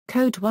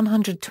Code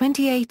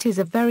 128 is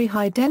a very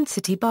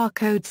high-density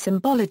barcode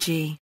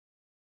symbology.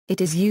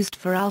 It is used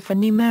for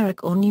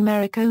alphanumeric or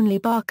numeric-only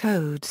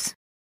barcodes.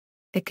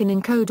 It can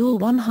encode all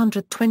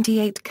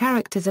 128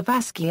 characters of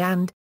ASCII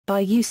and,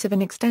 by use of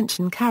an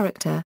extension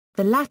character,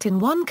 the Latin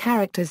 1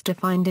 characters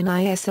defined in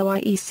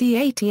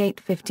ISO/IEC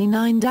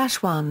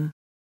 8859-1.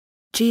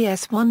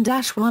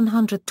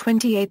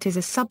 GS1-128 is a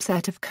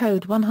subset of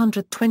Code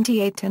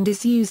 128 and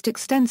is used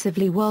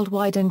extensively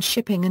worldwide in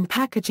shipping and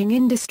packaging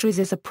industries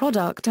as a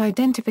product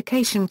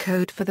identification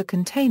code for the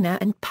container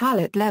and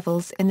pallet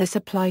levels in the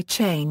supply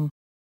chain.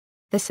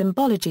 The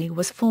symbology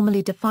was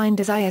formally defined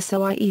as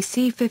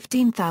ISO/IEC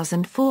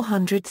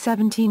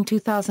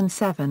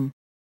 15417-2007.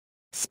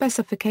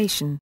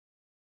 Specification.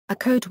 A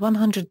Code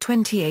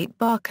 128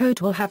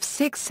 barcode will have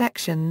 6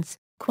 sections: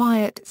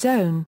 quiet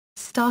zone,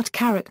 start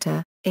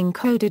character,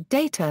 encoded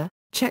data,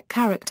 check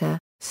character,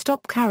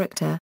 stop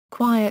character,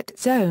 quiet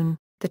zone.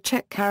 The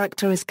check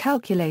character is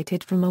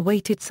calculated from a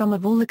weighted sum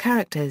of all the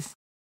characters.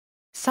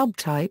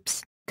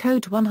 Subtypes.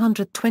 Code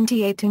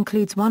 128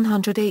 includes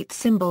 108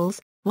 symbols,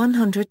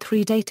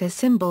 103 data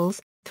symbols,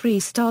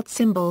 3 start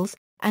symbols,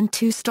 and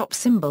 2 stop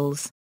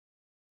symbols.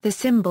 The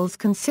symbols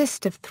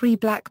consist of 3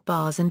 black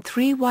bars and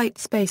 3 white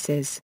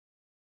spaces.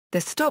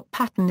 The stop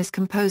pattern is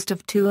composed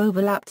of 2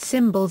 overlapped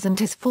symbols and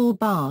has 4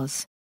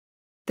 bars.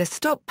 The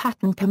stop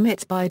pattern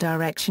permits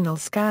bidirectional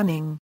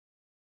scanning.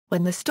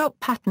 When the stop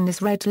pattern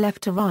is read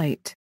left to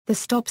right, the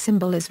stop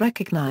symbol is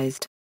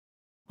recognized.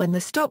 When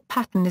the stop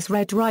pattern is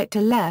read right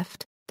to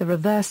left, the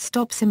reverse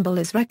stop symbol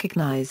is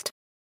recognized.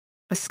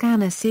 A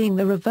scanner seeing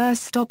the reverse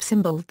stop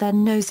symbol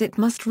then knows it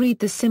must read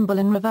the symbol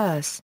in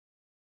reverse.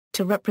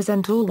 To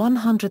represent all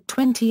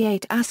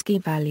 128 ASCII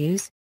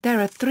values,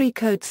 there are 3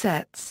 code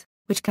sets,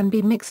 which can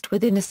be mixed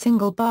within a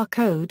single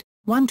barcode: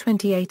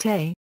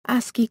 128A,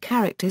 ASCII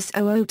characters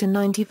 00 to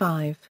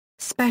 95,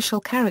 special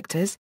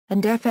characters,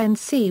 and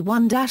FNC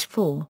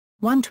 1-4,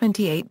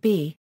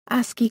 128B,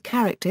 ASCII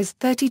characters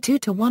 32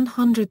 to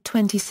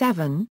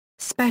 127,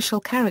 special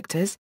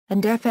characters,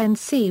 and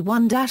FNC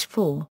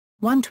 1-4,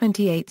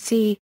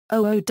 128C,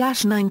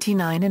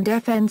 00-99 and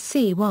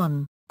FNC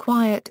 1,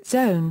 quiet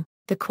zone.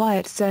 The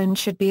quiet zone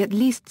should be at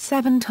least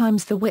 7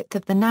 times the width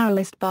of the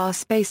narrowest bar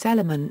space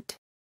element.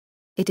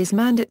 It is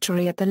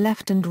mandatory at the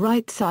left and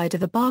right side of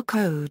the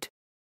barcode.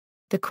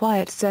 The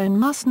quiet zone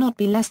must not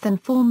be less than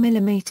 4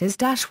 mm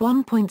 -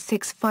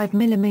 1.65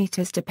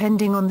 mm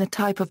depending on the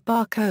type of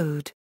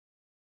barcode.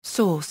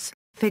 Source: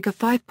 Figure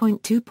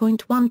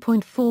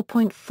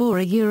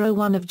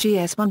 5.2.1.4.4 of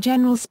GS1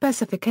 General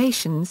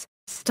Specifications,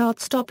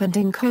 Startstop and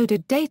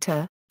encoded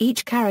data.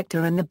 Each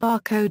character in the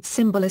barcode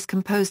symbol is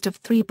composed of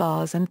 3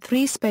 bars and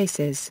 3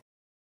 spaces.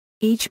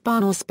 Each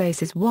bar or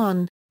space is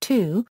 1,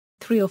 2,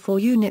 3 or 4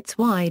 units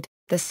wide.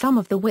 The sum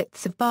of the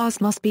widths of bars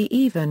must be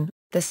even,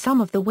 the sum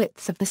of the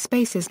widths of the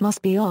spaces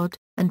must be odd,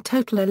 and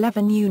total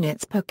 11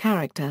 units per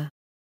character.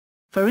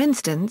 For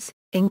instance,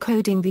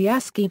 encoding the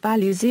ASCII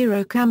value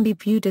 0 can be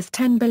viewed as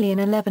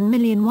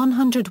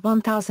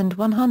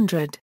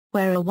 10,011,101,100,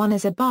 where a 1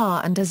 is a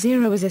bar and a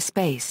 0 is a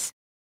space.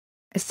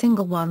 A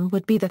single 1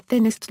 would be the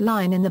thinnest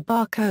line in the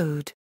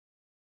barcode.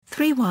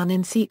 3-1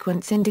 in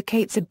sequence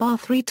indicates a bar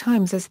 3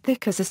 times as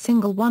thick as a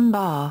single 1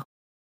 bar.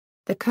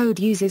 The code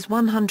uses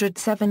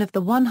 107 of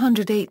the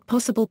 108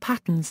 possible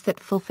patterns that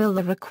fulfill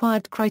the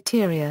required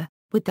criteria,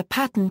 with the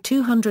pattern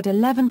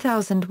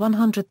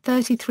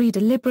 211,133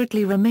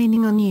 deliberately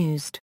remaining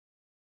unused.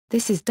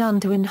 This is done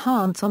to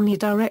enhance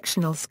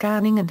omnidirectional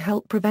scanning and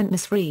help prevent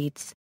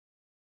misreads.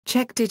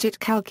 Check digit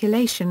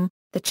calculation.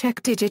 The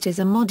check digit is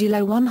a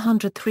modulo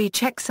 103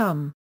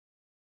 checksum.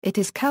 It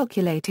is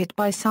calculated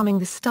by summing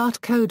the start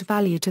code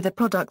value to the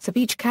products of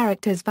each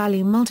character's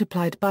value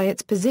multiplied by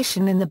its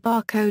position in the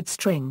barcode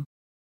string.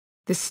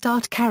 The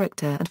start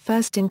character and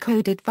first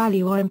encoded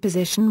value are in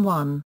position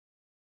 1.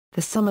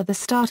 The sum of the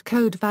start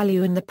code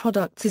value in the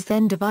products is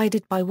then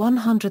divided by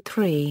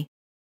 103.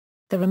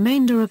 The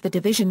remainder of the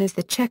division is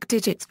the check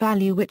digit's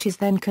value, which is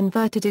then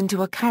converted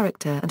into a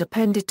character and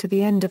appended to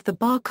the end of the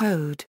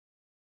barcode.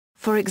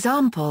 For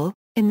example,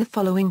 in the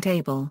following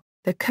table,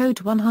 the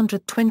Code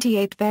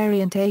 128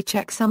 variant A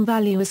checksum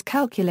value is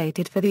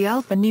calculated for the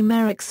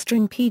alphanumeric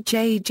string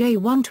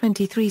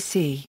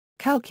PJJ123C,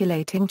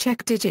 calculating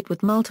check digit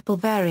with multiple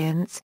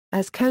variants,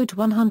 as Code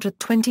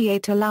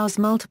 128 allows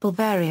multiple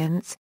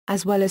variants,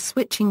 as well as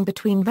switching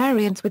between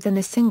variants within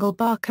a single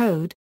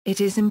barcode. It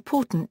is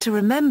important to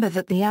remember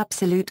that the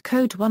absolute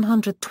Code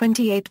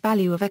 128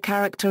 value of a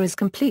character is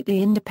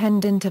completely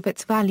independent of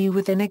its value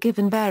within a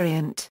given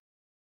variant.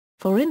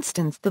 For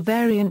instance, the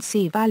variant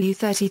C value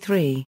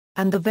 33,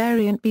 and the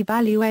variant B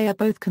value A are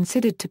both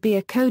considered to be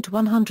a Code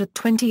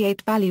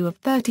 128 value of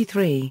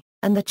 33,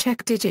 and the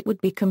check digit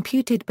would be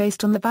computed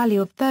based on the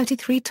value of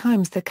 33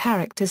 times the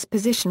character's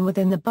position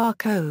within the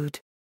barcode.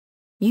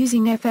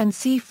 Using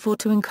FNC4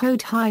 to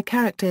encode high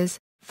characters,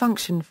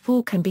 function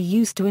 4 can be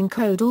used to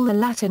encode all the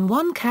Latin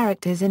 1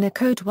 characters in a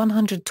Code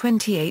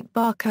 128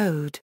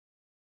 barcode.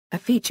 A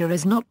feature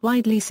is not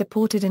widely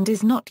supported and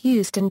is not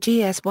used in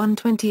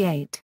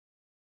GS128.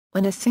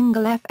 When a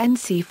single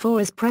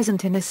FNC4 is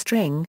present in a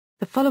string,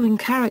 the following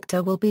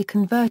character will be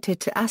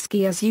converted to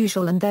ASCII as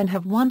usual and then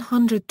have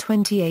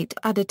 128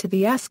 added to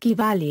the ASCII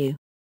value.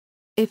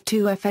 If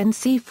two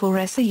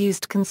FNC4s are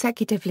used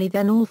consecutively,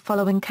 then all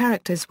following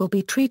characters will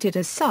be treated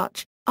as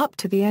such, up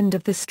to the end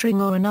of the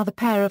string or another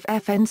pair of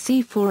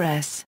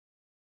FNC4s.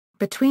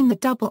 Between the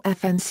double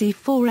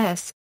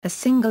FNC4s, a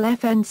single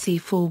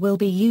FNC4 will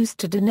be used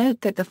to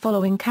denote that the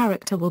following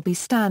character will be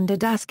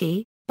standard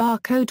ASCII.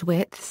 Barcode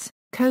widths.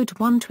 Code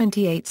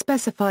 128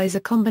 specifies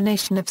a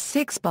combination of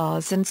 6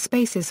 bars and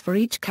spaces for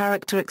each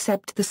character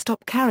except the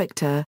stop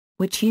character,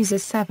 which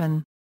uses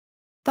 7.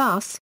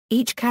 Thus,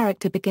 each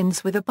character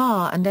begins with a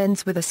bar and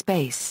ends with a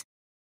space.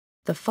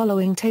 The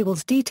following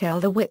tables detail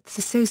the widths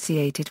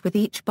associated with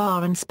each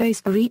bar and space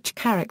for each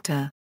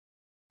character.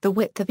 The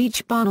width of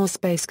each bar or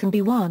space can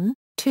be 1,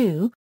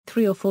 2,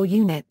 3 or 4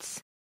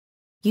 units.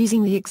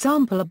 Using the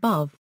example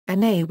above,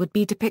 an A would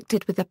be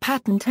depicted with the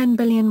pattern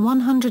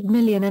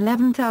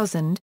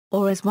 10,100,011,000,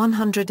 or as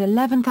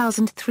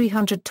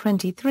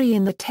 111,323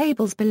 in the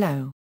tables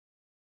below.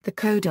 The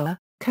code A,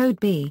 code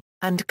B,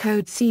 and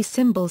code C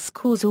symbols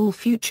cause all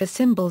future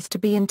symbols to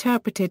be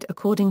interpreted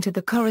according to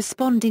the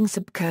corresponding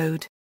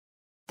subcode.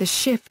 The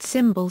shift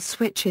symbol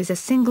switches a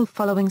single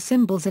following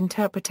symbol's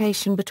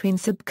interpretation between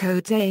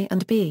subcodes A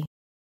and B.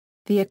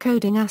 The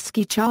encoding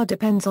ASCII char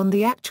depends on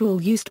the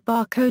actual used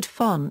barcode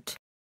font.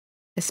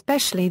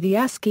 Especially the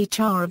ASCII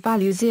char of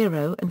value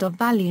 0 and of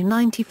value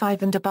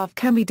 95 and above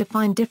can be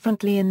defined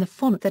differently in the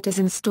font that is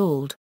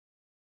installed.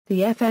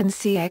 The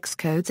FNCX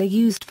codes are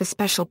used for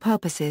special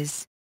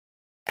purposes.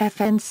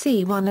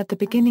 FNC1 at the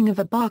beginning of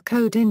a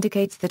barcode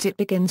indicates that it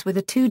begins with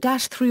a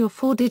 2-3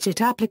 or 4-digit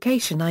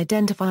application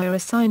identifier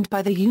assigned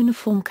by the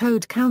Uniform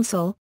Code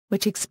Council,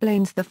 which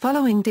explains the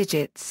following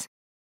digits.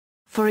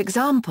 For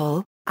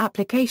example,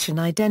 application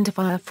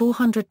identifier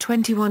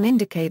 421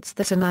 indicates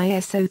that an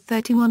ISO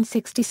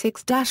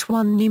 3166-1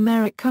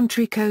 numeric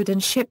country code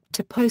and shipped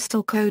to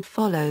postal code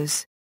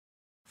follows.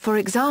 For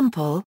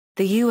example,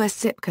 the U.S.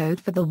 zip code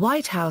for the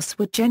White House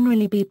would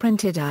generally be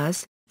printed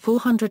as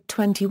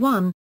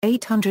 421,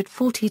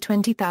 840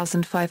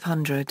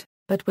 20500,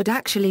 but would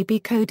actually be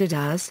coded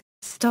as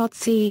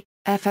Startstop,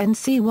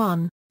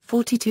 FNC1,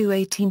 42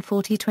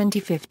 1840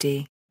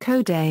 2050,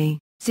 code A,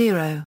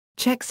 0,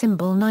 check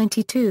symbol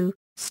 92,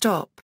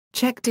 stop,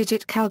 check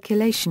digit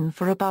calculation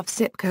for above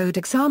zip code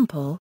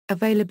example,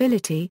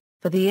 availability,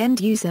 for the end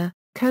user,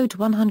 code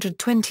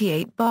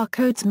 128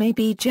 barcodes may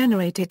be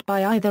generated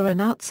by either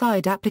an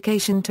outside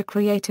application to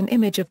create an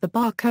image of the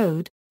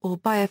barcode, or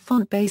by a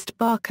font-based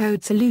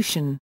barcode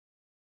solution.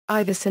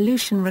 Either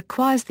solution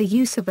requires the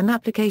use of an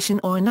application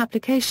or an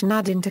application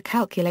add-in to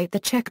calculate the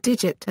check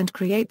digit and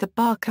create the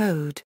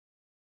barcode.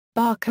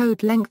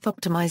 Barcode length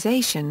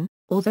optimization.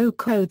 Although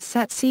code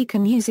set C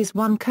can uses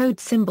one code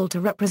symbol to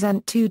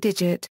represent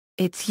 2-digit,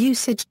 its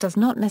usage does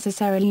not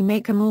necessarily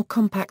make a more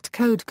compact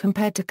code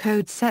compared to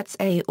code sets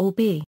A or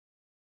B.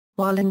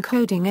 While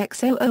encoding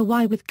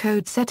XOOY with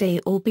code set A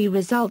or B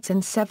results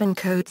in 7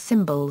 code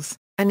symbols,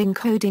 and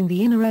encoding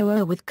the inner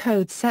OO with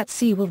code set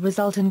C will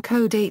result in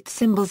code 8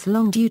 symbols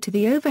long due to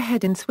the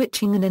overhead in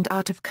switching in and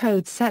out of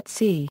code set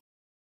C.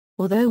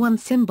 Although one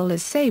symbol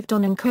is saved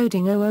on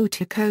encoding OO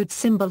to code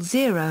symbol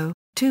 0,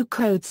 2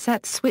 code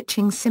set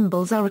switching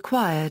symbols are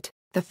required,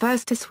 the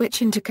first to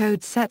switch into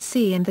code set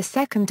C and the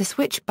second to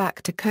switch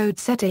back to code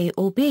set A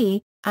or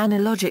B.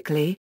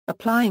 Analogically,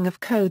 applying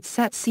of code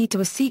set C to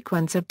a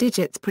sequence of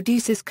digits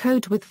produces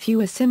code with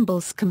fewer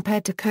symbols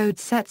compared to code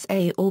sets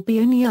A or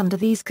B only under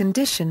these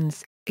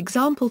conditions.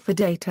 Example for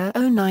data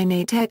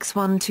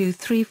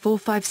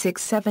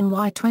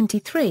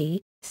 098x12345667Y23,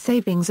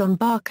 savings on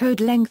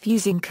barcode length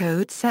using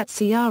code set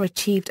C are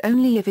achieved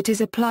only if it is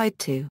applied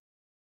to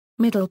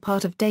middle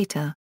part of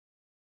data.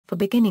 For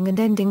beginning and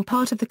ending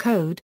part of the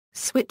code,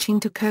 switching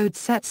to code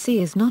set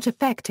C is not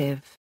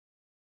effective.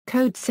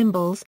 Code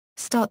symbols,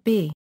 start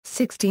B,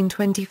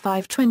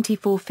 1625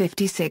 24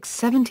 56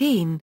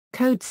 17,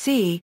 code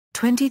C,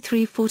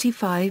 23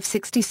 45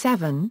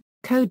 67,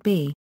 code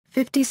B,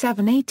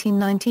 57 18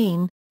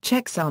 19,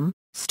 checksum,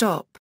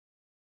 stop.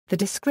 The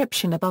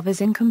description above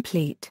is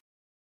incomplete.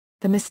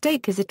 The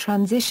mistake is a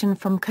transition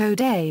from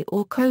code A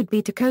or code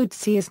B to code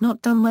C is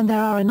not done when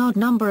there are an odd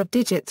number of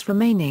digits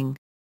remaining.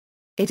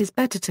 It is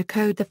better to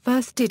code the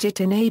first digit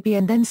in AB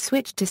and then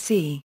switch to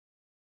C.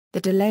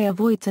 The delay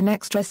avoids an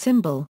extra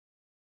symbol.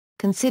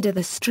 Consider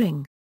the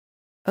string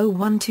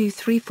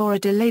 01234. A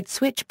delayed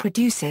switch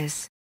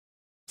produces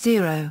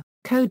 0,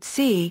 code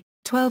C,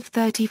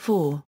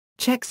 1234,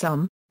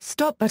 checksum,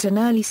 stop, but an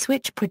early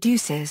switch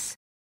produces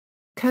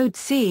code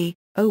C,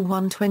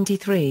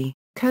 0123,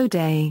 code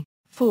A,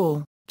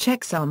 4,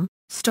 checksum,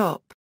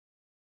 stop.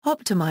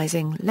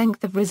 Optimizing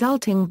length of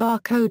resulting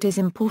barcode is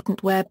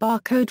important where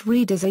barcode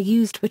readers are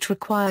used which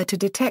require to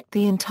detect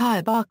the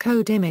entire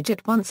barcode image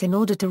at once in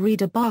order to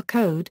read a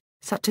barcode,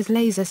 such as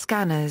laser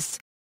scanners.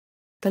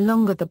 The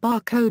longer the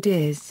barcode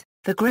is,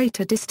 the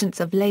greater distance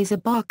of laser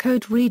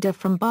barcode reader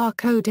from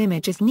barcode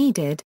image is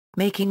needed,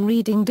 making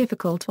reading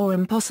difficult or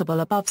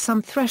impossible above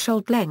some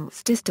threshold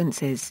lengths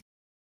distances.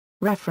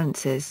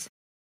 References.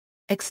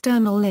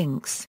 External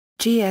links.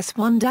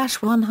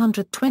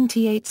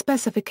 GS1-128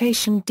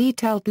 Specification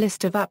Detailed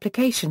list of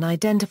application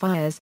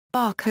identifiers,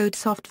 barcode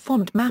soft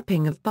font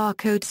mapping of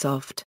barcode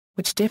soft,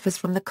 which differs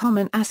from the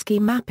common ASCII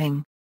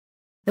mapping.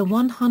 The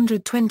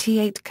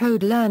 128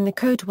 code Learn the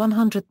Code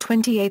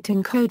 128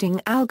 encoding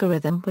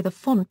algorithm with a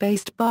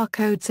font-based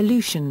barcode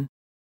solution.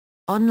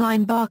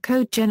 Online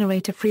barcode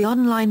generator. Free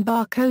online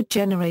barcode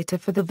generator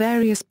for the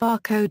various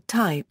barcode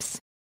types.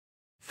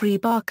 Free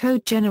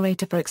barcode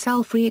generator for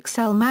Excel. Free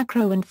Excel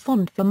macro and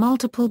font for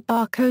multiple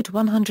barcode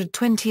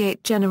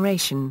 128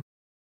 generation.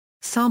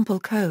 Sample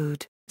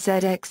code.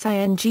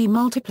 ZXING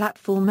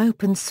multi-platform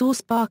open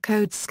source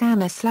barcode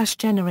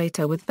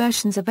scanner/generator with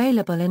versions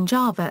available in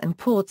Java and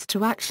ports to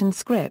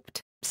ActionScript,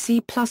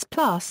 C++,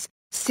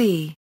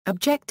 C,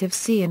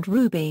 Objective-C and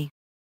Ruby.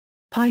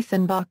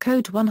 Python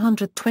barcode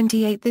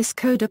 128. This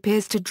code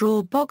appears to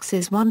draw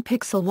boxes 1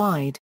 pixel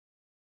wide.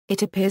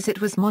 It appears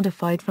it was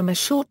modified from a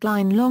short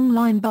line long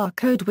line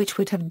barcode which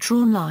would have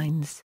drawn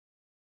lines.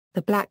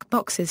 The black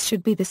boxes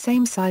should be the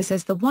same size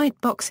as the white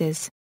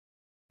boxes.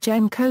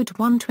 Gen Code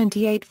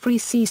 128 Free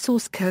C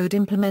source code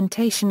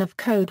implementation of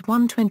Code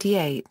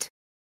 128.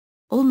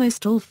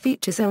 Almost all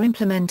features are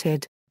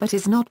implemented, but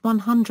is not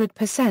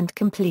 100%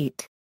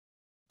 complete.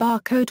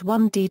 Barcode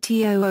 1D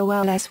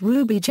TOOLS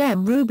Ruby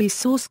Gem Ruby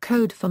source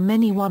code for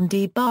many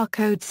 1D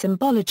barcode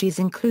symbologies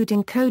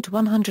including Code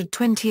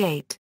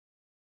 128.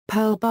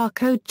 Perl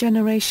barcode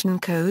generation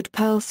code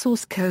Perl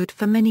source code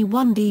for many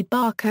 1D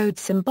barcode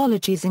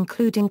symbologies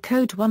including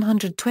Code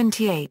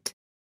 128.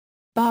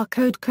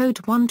 Barcode Code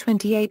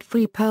 128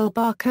 Free Perl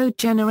barcode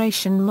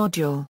generation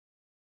module.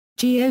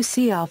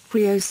 GOCR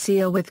Free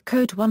OCR with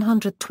Code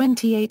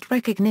 128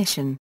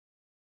 recognition.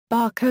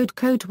 Barcode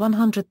Code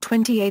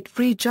 128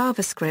 Free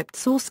JavaScript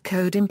source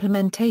code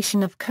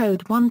implementation of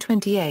Code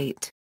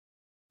 128.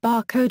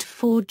 Barcode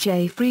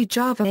 4J Free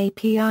Java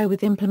API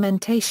with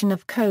implementation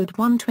of Code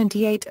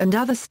 128 and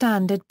other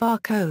standard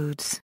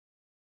barcodes.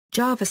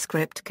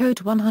 JavaScript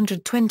Code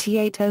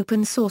 128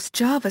 Open source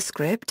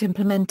JavaScript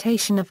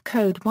implementation of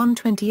Code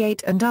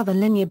 128 and other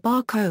linear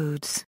barcodes.